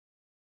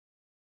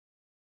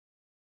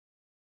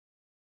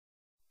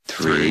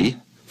3,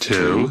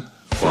 2,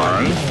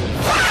 1.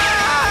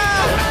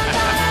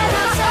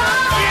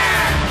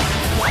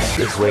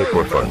 This way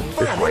for fun,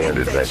 this way and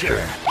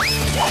adventure.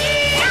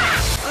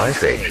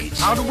 Ice Age.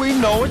 How do we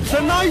know it's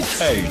an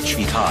ice age?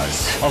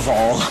 Because of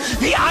all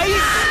the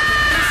ice!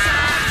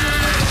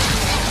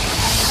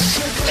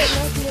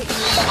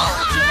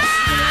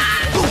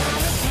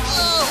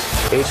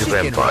 Age of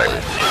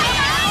Empires.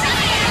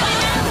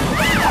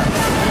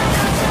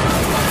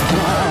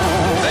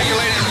 Thank you,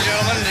 ladies and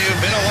gentlemen.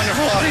 You've been a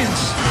wonderful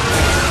audience.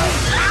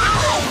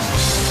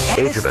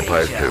 Age of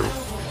Empires 2.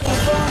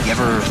 You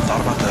ever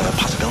thought about the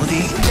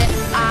possibility? That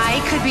I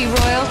could be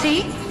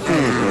royalty?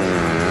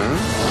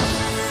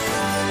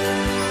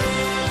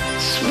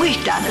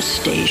 Sweet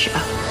Anastasia,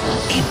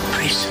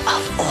 Empress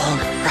of all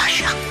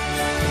Russia.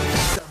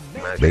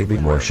 Maybe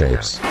more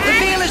shapes. The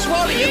fearless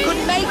warrior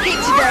couldn't make it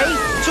today,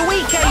 so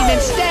we came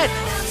instead.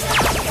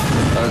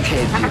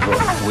 Okay, people,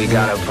 we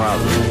got a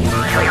problem.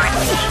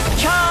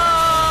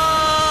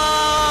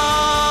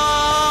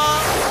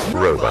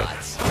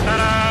 Robots.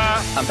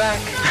 I'm back.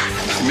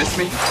 You missed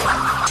me?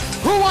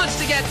 Who wants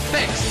to get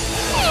fixed?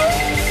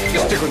 You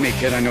stick with me,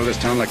 kid. I know this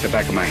town like the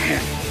back of my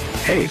hand.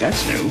 Hey,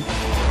 that's new.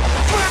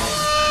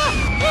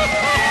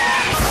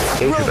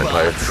 Age of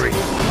Empires 3.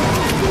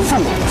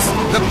 Fools!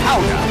 The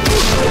powder!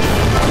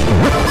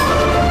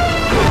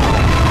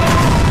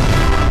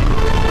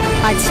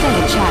 I'd stay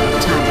and chat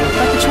with Tyler,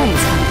 but the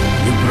train's coming.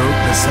 You broke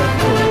the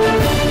circle.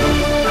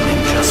 And in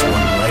just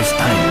one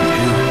lifetime,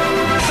 too.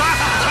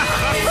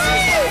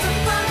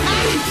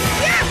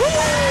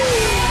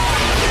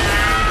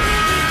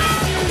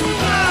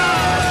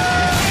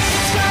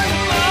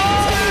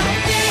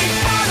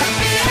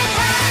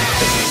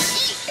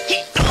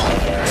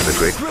 The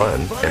great fun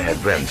and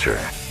adventure.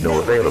 Now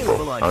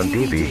available on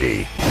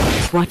DVD.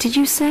 What did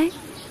you say?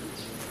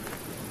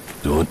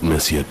 Don't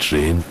miss your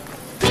train.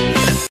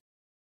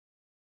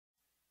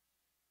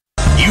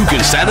 You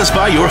can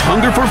satisfy your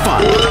hunger for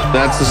fun.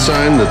 That's a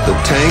sign that the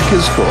tank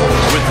is full.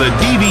 With the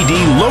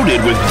DVD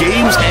loaded with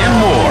games and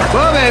more.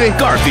 Well, baby.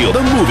 Garfield,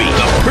 the movie.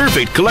 The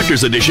perfect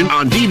collector's edition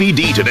on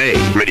DVD today.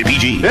 Rated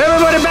PG.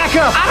 Everybody back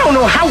up. I don't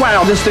know how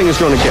wild this thing is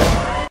going to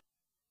get.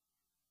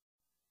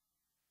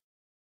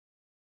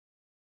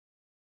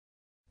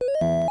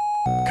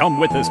 Come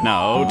with us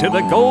now to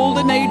the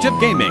golden age of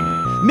gaming.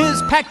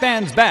 Ms.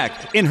 Pac-Man's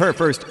back in her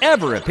first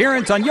ever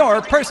appearance on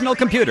your personal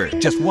computer.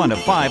 Just one of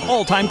 5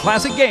 all-time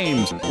classic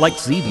games, like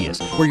Xevious,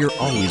 where you're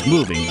always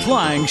moving,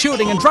 flying,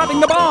 shooting, and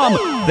dropping the bomb.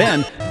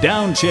 Then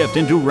downshift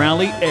into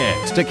Rally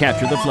X to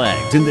capture the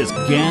flags in this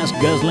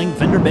gas-guzzling,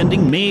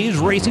 fender-bending maze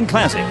racing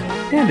classic.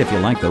 And if you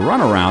like the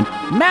runaround,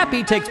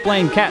 Mappy takes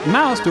playing cat and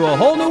mouse to a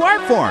whole new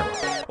art form.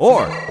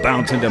 Or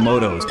bounce into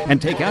motos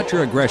and take out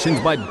your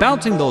aggressions by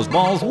bouncing those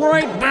balls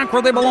right back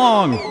where they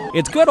belong.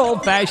 It's good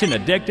old-fashioned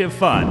addictive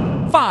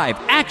fun. 5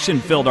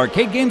 action-filled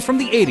arcade games from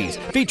the 80s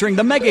featuring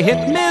the mega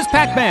hit Ms.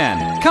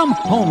 Pac-Man. Come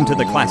home to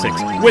the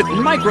classics with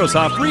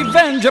Microsoft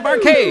Revenge of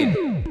Arcade.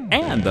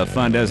 And the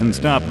fun doesn't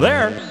stop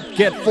there.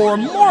 Get 4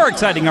 more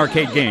exciting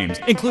arcade games,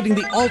 including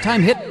the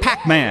all-time hit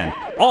Pac-Man,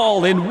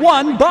 all in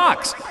one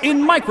box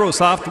in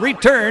Microsoft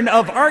Return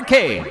of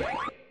Arcade.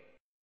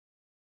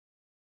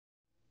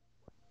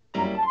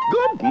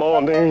 Good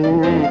morning.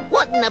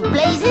 What in the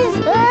blazes?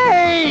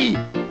 Hey!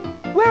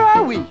 Where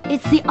are we?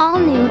 It's the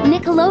all-new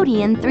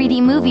Nickelodeon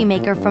 3D Movie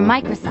Maker from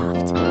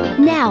Microsoft.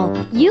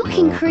 Now, you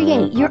can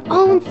create your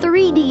own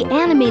 3D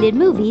animated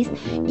movies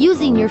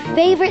using your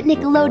favorite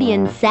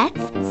Nickelodeon sets,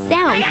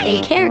 sounds,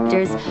 and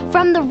characters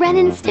from the Ren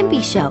and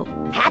Stimpy show.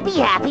 Happy,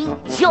 happy,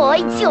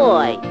 joy,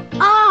 joy.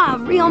 Ah,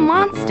 real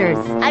monsters.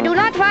 I do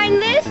not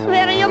find this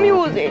very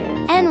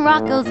amusing. And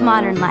Rocco's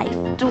Modern Life.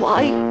 Do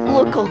I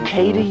look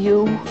okay to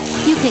you?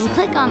 You can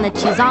click on the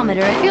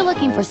Chooseometer if you're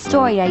looking for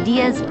story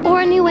ideas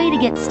or a new way to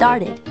get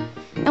started.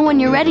 And when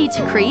you're ready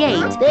to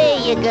create, There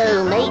you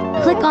go,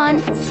 mate. click on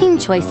Scene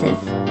Choices.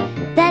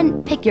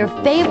 Then pick your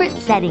favorite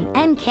setting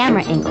and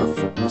camera angles.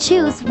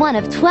 Choose one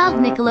of 12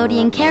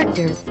 Nickelodeon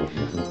characters.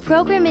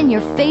 Program in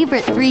your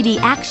favorite 3D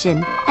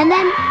action, and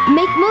then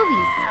make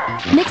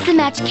movies. Mix and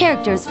match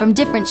characters from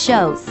different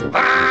shows.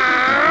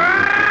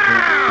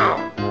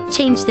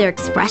 Change their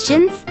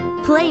expressions,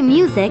 play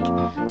music,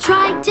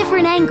 try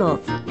different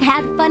angles,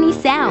 add funny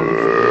sounds.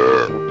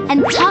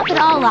 And top it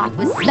all off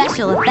with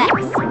special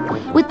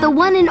effects. With the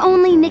one and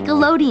only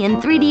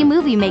Nickelodeon 3D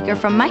Movie Maker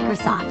from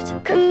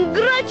Microsoft.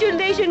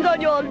 Congratulations on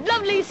your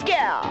lovely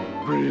scare.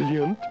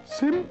 Brilliant.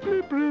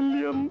 Simply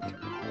brilliant.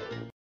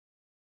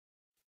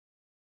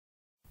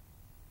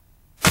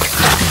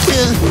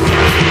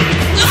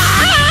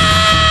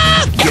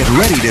 Get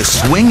ready to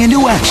swing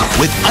into action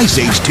with Ice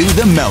Age 2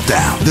 The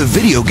Meltdown, the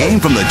video game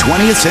from the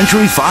 20th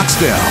Century Fox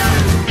film.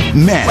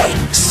 Manny,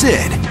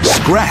 Sid,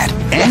 Scrat,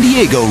 and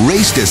Diego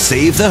race to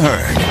save the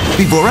herd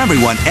before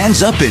everyone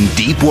ends up in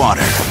deep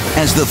water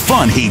as the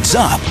fun heats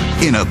up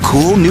in a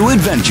cool new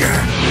adventure.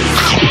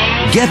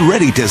 Get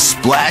ready to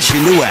splash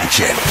into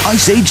action.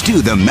 Ice Age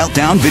 2 The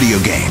Meltdown video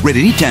game.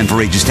 Rated E10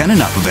 for ages 10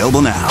 and up.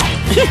 Available now.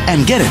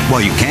 And get it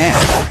while you can.